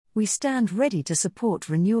We stand ready to support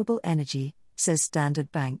renewable energy, says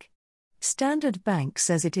Standard Bank. Standard Bank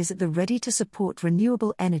says it is at the ready to support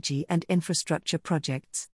renewable energy and infrastructure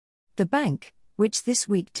projects. The bank, which this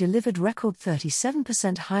week delivered record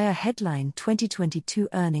 37% higher headline 2022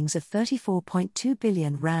 earnings of 34.2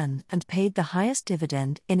 billion rand and paid the highest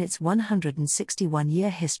dividend in its 161-year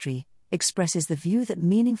history, expresses the view that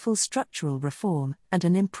meaningful structural reform and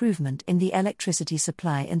an improvement in the electricity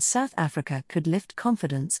supply in South Africa could lift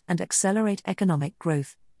confidence and accelerate economic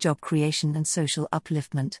growth, job creation and social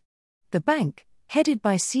upliftment. The bank, headed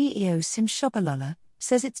by CEO Sim Shopalola,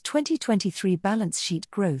 says its 2023 balance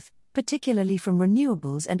sheet growth, particularly from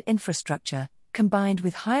renewables and infrastructure, combined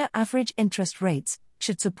with higher average interest rates,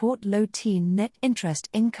 should support low-teen net interest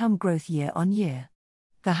income growth year-on-year.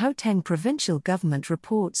 The Gauteng provincial government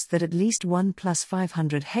reports that at least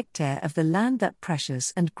 1+500 hectare of the land that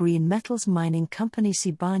precious and green metals mining company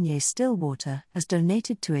Sibanye-Stillwater has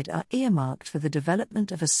donated to it are earmarked for the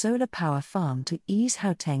development of a solar power farm to ease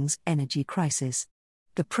Gauteng's energy crisis.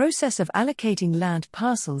 The process of allocating land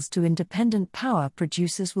parcels to independent power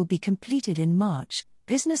producers will be completed in March.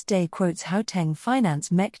 Business Day quotes Gauteng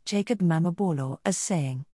Finance Mech Jacob Mamabolo as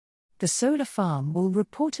saying, "The solar farm will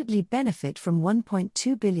reportedly benefit from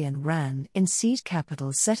 1.2 billion rand in seed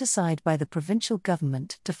capital set aside by the provincial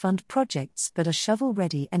government to fund projects that are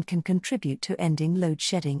shovel-ready and can contribute to ending load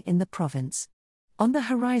shedding in the province." On the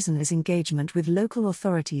horizon is engagement with local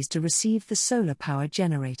authorities to receive the solar power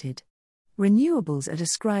generated. Renewables are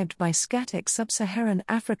described by Scatec Sub-Saharan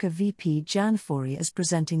Africa VP Jan Fourie as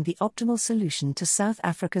presenting the optimal solution to South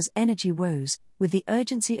Africa's energy woes, with the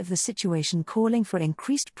urgency of the situation calling for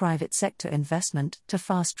increased private sector investment to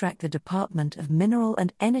fast-track the Department of Mineral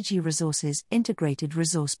and Energy Resources Integrated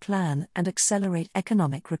Resource Plan and accelerate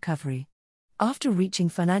economic recovery. After reaching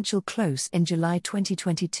financial close in July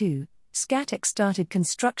 2022, Scatec started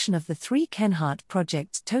construction of the 3 Kenhardt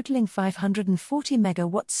projects totaling 540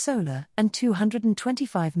 MW solar and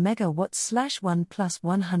 225 MW/1 plus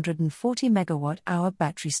 140 MWh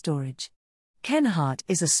battery storage. Kenhardt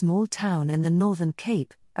is a small town in the Northern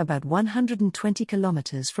Cape, about 120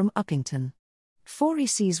 kilometers from Upington. Fourie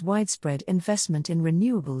sees widespread investment in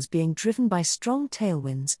renewables being driven by strong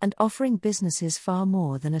tailwinds and offering businesses far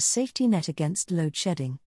more than a safety net against load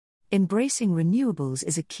shedding. Embracing renewables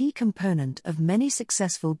is a key component of many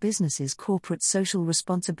successful businesses' corporate social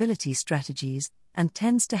responsibility strategies, and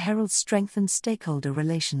tends to herald strengthened stakeholder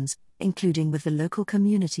relations, including with the local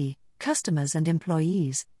community, customers and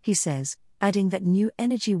employees, he says, adding that new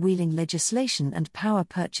energy wheeling legislation and power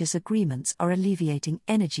purchase agreements are alleviating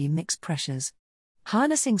energy mix pressures.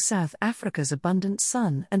 Harnessing South Africa's abundant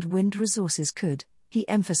sun and wind resources could, he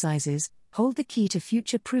emphasizes, hold the key to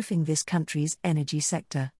future-proofing this country's energy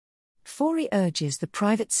sector. Fourie urges the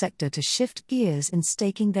private sector to shift gears in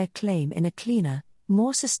staking their claim in a cleaner,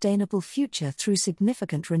 more sustainable future through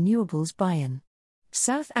significant renewables buy-in.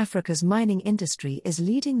 South Africa's mining industry is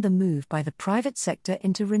leading the move by the private sector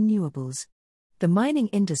into renewables. The mining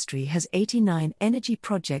industry has 89 energy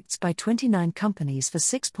projects by 29 companies for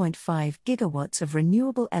 6.5 gigawatts of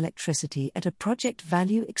renewable electricity at a project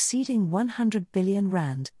value exceeding 100 billion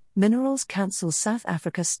rand. Minerals Council South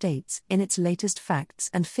Africa states in its latest Facts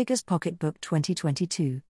and Figures Pocketbook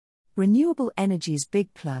 2022. Renewable energy's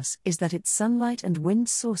big plus is that its sunlight and wind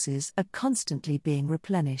sources are constantly being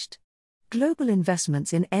replenished. Global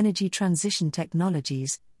investments in energy transition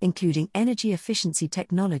technologies, including energy efficiency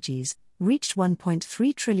technologies, reached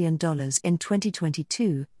 $1.3 trillion in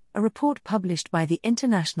 2022, a report published by the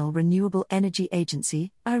International Renewable Energy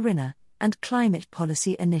Agency, IRENA, and Climate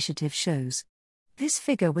Policy Initiative shows. This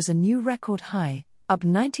figure was a new record high, up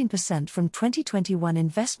 19% from 2021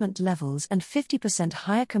 investment levels and 50%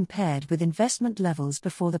 higher compared with investment levels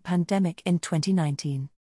before the pandemic in 2019.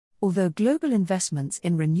 Although global investments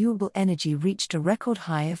in renewable energy reached a record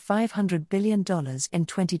high of $500 billion in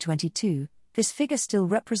 2022, this figure still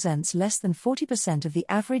represents less than 40% of the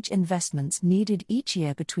average investments needed each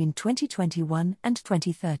year between 2021 and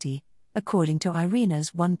 2030, according to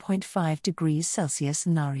IRENA's 1.5 degrees Celsius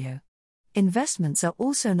scenario. Investments are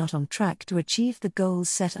also not on track to achieve the goals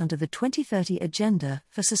set under the 2030 Agenda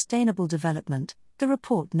for Sustainable Development, the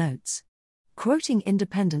report notes. Quoting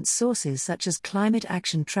independent sources such as Climate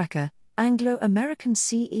Action Tracker, Anglo-American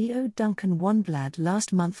CEO Duncan Wanblad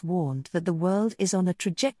last month warned that the world is on a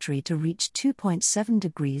trajectory to reach 2.7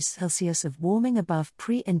 degrees Celsius of warming above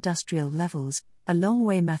pre-industrial levels, a long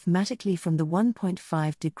way mathematically from the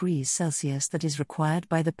 1.5 degrees Celsius that is required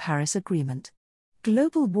by the Paris Agreement.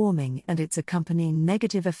 Global warming and its accompanying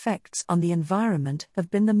negative effects on the environment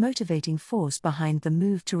have been the motivating force behind the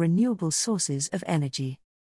move to renewable sources of energy.